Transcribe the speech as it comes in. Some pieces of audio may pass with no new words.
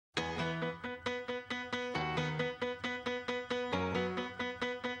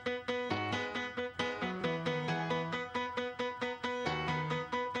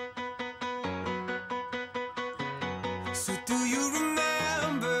So do you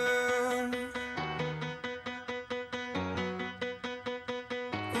remember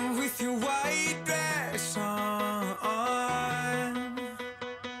with your white dress on?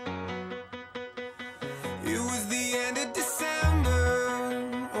 It was the end of December.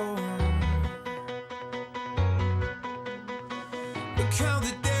 Oh. But count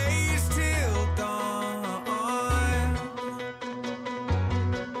the days till dawn.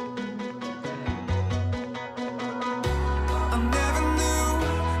 I never knew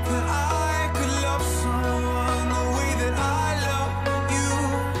that I could love someone the way that I love you.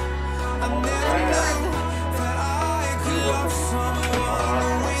 I never knew that I could love someone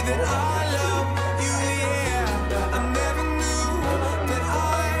the way that I love you. Yeah, I never knew that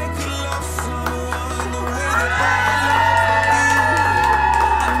I could love someone the way that I love you.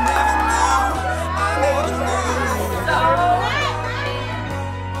 I never knew.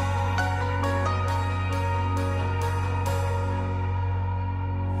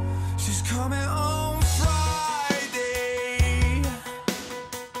 She's coming on Friday,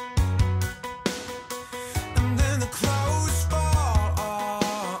 and then the clothes fall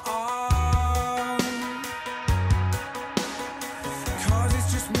on, 'cause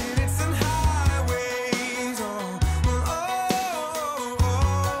it's just minutes and highways.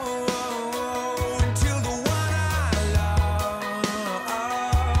 Until the one I love,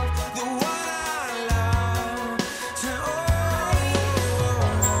 the one I love, said,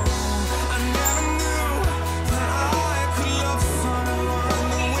 I never knew that I could love someone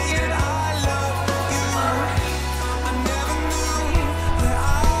the way that I love you. I never knew that I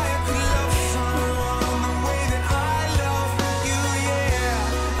could love someone the way that I love you.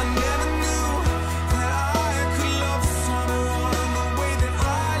 Yeah, I never knew that I could love someone the way that I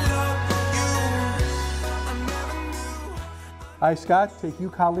love you. I never knew. I, Scott, take you,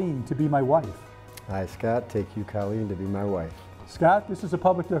 Colleen, to be my wife. I, Scott, take you, Colleen, to be my wife. Scott, this is a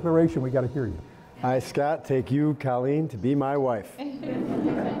public declaration. We got to hear you. I, Scott, take you, Colleen, to be my wife.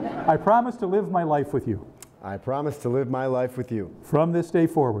 I promise to live my life with you. I promise to live my life with you. From this day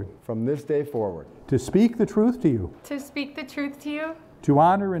forward. From this day forward. To speak the truth to you. To speak the truth to you. To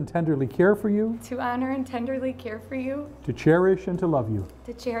honor and tenderly care for you. To honor and tenderly care for you. To cherish and to love you.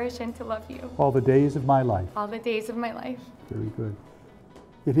 To cherish and to love you. All the days of my life. All the days of my life. Very good.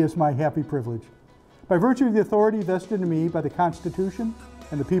 It is my happy privilege, by virtue of the authority vested in me by the Constitution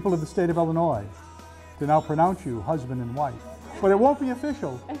and the people of the state of Illinois, to now pronounce you husband and wife. But it won't be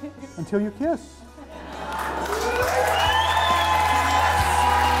official until you kiss.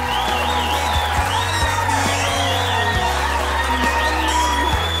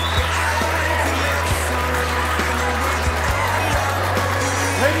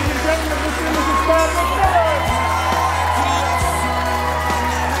 Ladies and gentlemen, Mr. and Mrs. Scott, let's go!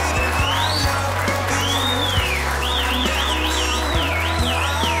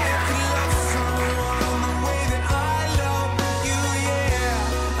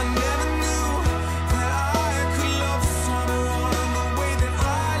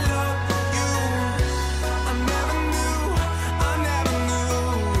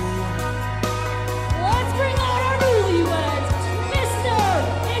 Let's bring out our newlyweds, Mr.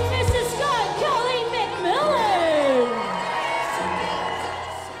 and Mrs. Scott, Colleen McMillan.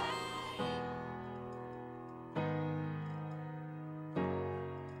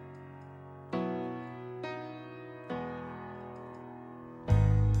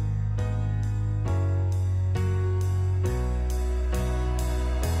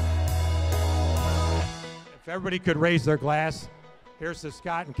 If everybody could raise their glass, here's to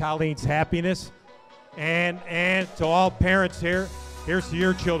Scott and Colleen's happiness. And to all parents here, here's to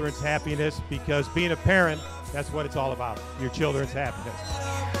your children's happiness, because being a parent, that's what it's all about, your children's happiness.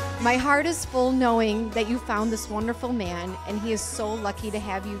 My heart is full knowing that you found this wonderful man, and he is so lucky to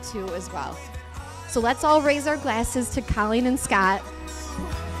have you too as well. So let's all raise our glasses to Colleen and Scott.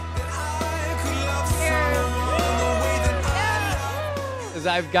 As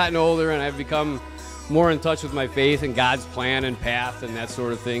I've gotten older and I've become more in touch with my faith and God's plan and path and that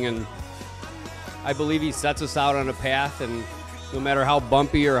sort of thing, and I believe He sets us out on a path, and no matter how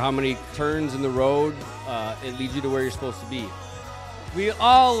bumpy or how many turns in the road, it leads you to where you're supposed to be. We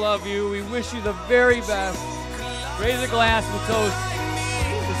all love you. We wish you the very best. Raise a glass and toast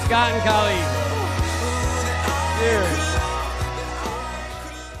to Scott and Colleen. Cheers.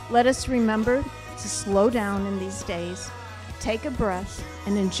 Let us remember to slow down in these days, take a breath,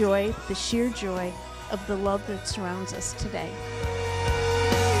 and enjoy the sheer joy of the love that surrounds us today.